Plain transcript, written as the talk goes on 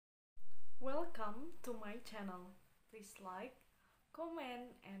Welcome to my channel. Please like,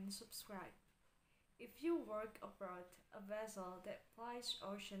 comment, and subscribe. If you work aboard a vessel that plies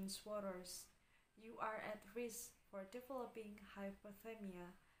ocean's waters, you are at risk for developing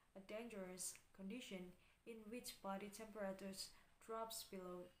hypothermia, a dangerous condition in which body temperatures drops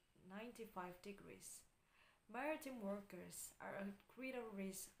below 95 degrees. Maritime workers are at greater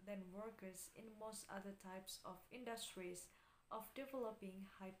risk than workers in most other types of industries of developing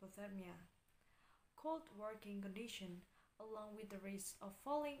hypothermia. Cold working conditions, along with the risk of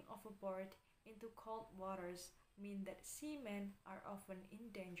falling overboard into cold waters, mean that seamen are often in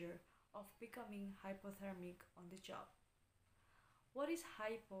danger of becoming hypothermic on the job. What is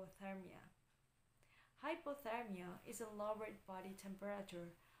hypothermia? Hypothermia is a lowered body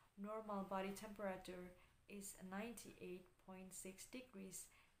temperature. Normal body temperature is 98.6 degrees,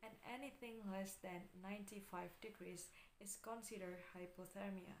 and anything less than 95 degrees is considered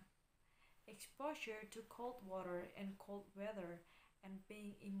hypothermia. Exposure to cold water and cold weather and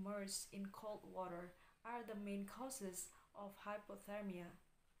being immersed in cold water are the main causes of hypothermia.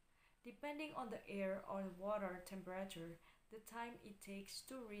 Depending on the air or water temperature, the time it takes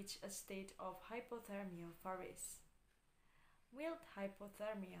to reach a state of hypothermia varies. Mild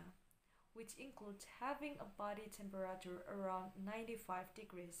hypothermia, which includes having a body temperature around 95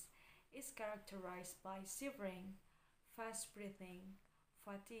 degrees, is characterized by shivering, fast breathing,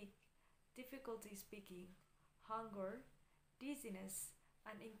 fatigue, difficulty speaking, hunger, dizziness,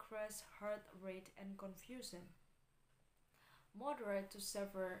 an increased heart rate, and confusion. Moderate to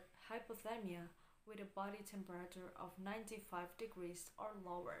severe hypothermia with a body temperature of 95 degrees or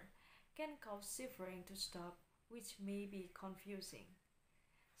lower can cause shivering to stop, which may be confusing.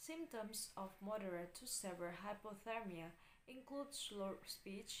 Symptoms of moderate to severe hypothermia include slurred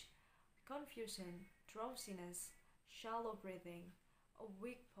speech, confusion, drowsiness, shallow breathing, a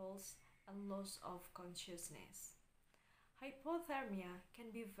weak pulse, and loss of consciousness. Hypothermia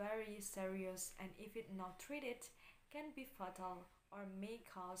can be very serious, and if it not treated, can be fatal or may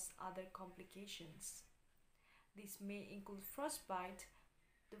cause other complications. This may include frostbite,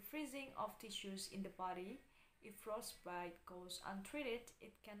 the freezing of tissues in the body. If frostbite goes untreated,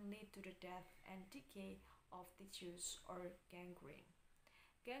 it can lead to the death and decay of tissues or gangrene.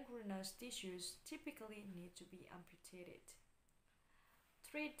 Gangrenous tissues typically need to be amputated.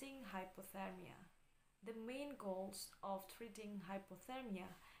 Treating hypothermia. The main goals of treating hypothermia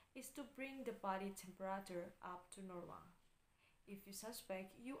is to bring the body temperature up to normal. If you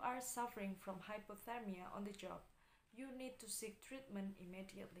suspect you are suffering from hypothermia on the job, you need to seek treatment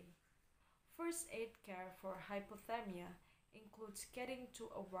immediately. First aid care for hypothermia includes getting to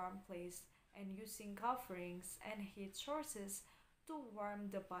a warm place and using coverings and heat sources to warm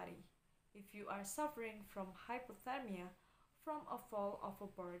the body. If you are suffering from hypothermia from a fall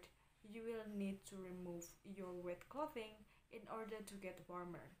overboard, you will need to remove your wet clothing in order to get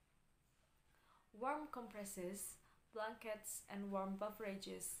warmer. Warm compresses, blankets, and warm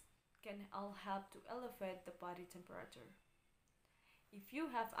beverages can all help to elevate the body temperature. If you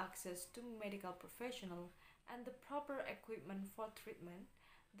have access to medical professionals and the proper equipment for treatment,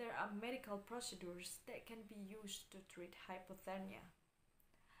 there are medical procedures that can be used to treat hypothermia.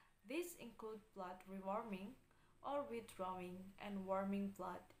 These include blood rewarming or withdrawing and warming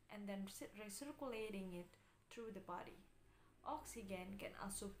blood and then recirculating it through the body. Oxygen can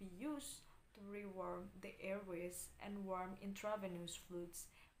also be used to rewarm the airways, and warm intravenous fluids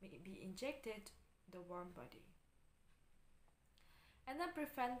may be injected the warm body. And then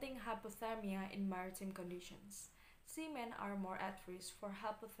preventing hypothermia in maritime conditions. Seamen are more at risk for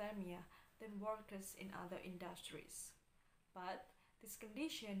hypothermia than workers in other industries. But this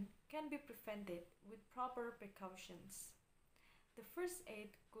condition can be prevented with proper precautions. The first aid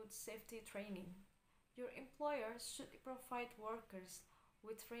good safety training. Your employer should provide workers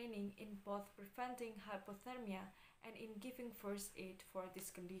with training in both preventing hypothermia and in giving first aid for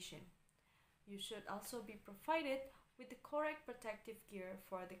this condition. You should also be provided with the correct protective gear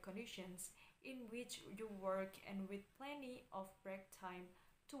for the conditions in which you work and with plenty of break time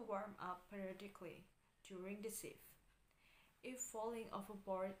to warm up periodically during the shift. If falling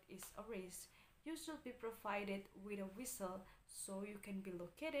overboard is a risk, you should be provided with a whistle so you can be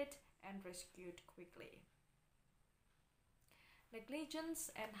located and rescued quickly.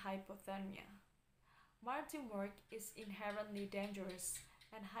 Negligence and hypothermia. Maritime work is inherently dangerous,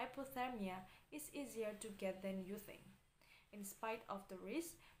 and hypothermia is easier to get than you think. In spite of the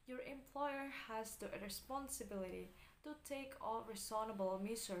risk, your employer has the responsibility to take all reasonable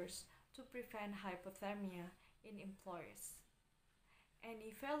measures to prevent hypothermia in employees.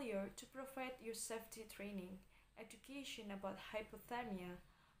 Any failure to provide your safety training, education about hypothermia,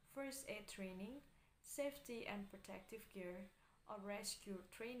 first aid training, safety and protective gear, or rescue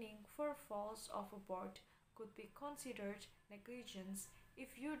training for falls overboard could be considered negligence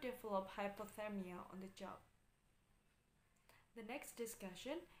if you develop hypothermia on the job. The next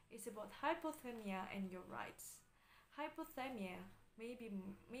discussion is about hypothermia and your rights. Hypothermia may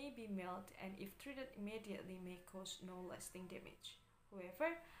be mild and if treated immediately may cause no lasting damage.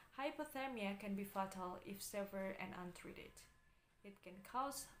 However, hypothermia can be fatal if severe and untreated. It can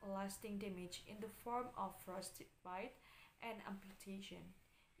cause lasting damage in the form of frostbite and amputation.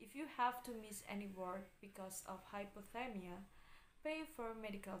 If you have to miss any work because of hypothermia, pay for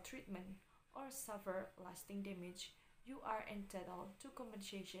medical treatment, or suffer lasting damage, you are entitled to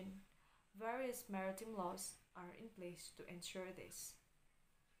compensation. Various maritime laws are in place to ensure this.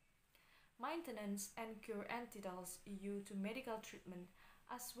 Maintenance and cure entitles you to medical treatment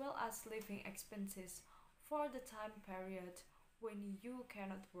as well as living expenses for the time period when you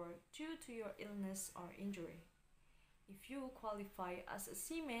cannot work due to your illness or injury. If you qualify as a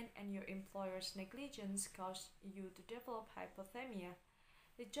seaman and your employer's negligence caused you to develop hypothermia,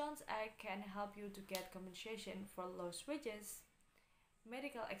 the Jones Act can help you to get compensation for lost wages,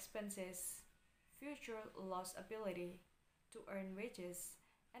 medical expenses, future lost ability to earn wages,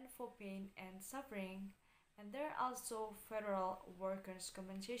 and for pain and suffering. And there are also federal workers'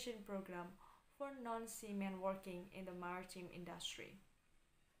 compensation program for non-seamen working in the maritime industry.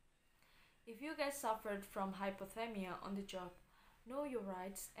 If you guys suffered from hypothermia on the job, know your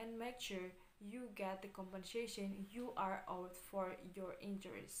rights and make sure you get the compensation you are owed for your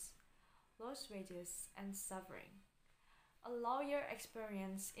injuries, lost wages, and suffering. A lawyer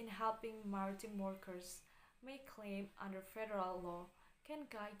experienced in helping maritime workers may claim under federal law can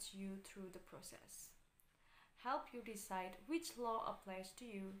guide you through the process, help you decide which law applies to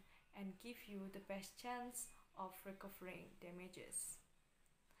you, and give you the best chance of recovering damages.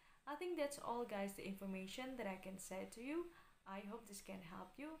 I think that's all guys, the information that I can say to you. I hope this can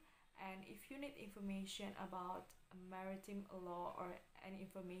help you, and if you need information about maritime law or any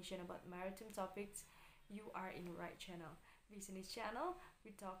information about maritime topics, you are in the right channel. Because in this channel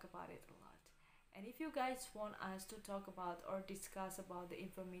we talk about it a lot. And if you guys want us to talk about or discuss about the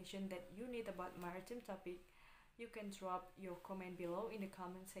information that you need about maritime topic, you can drop your comment below in the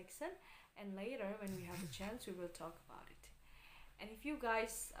comment section, and later when we have a chance we will talk about it. And if you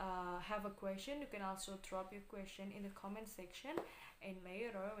guys have a question, you can also drop your question in the comment section, and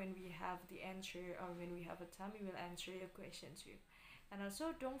later when we have the answer or when we have a time we will answer your question too. And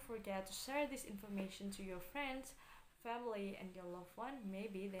also don't forget to share this information to your friends, family, and your loved one.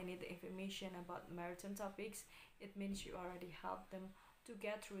 Maybe they need the information about maritime topics. It means you already helped them to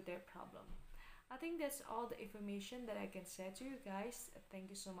get through their problem. I think that's all the information that I can say to you guys. Thank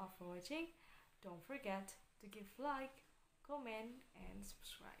you so much for watching. Don't forget to give like, comment, and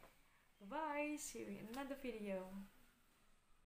subscribe. Bye bye. See you in another video.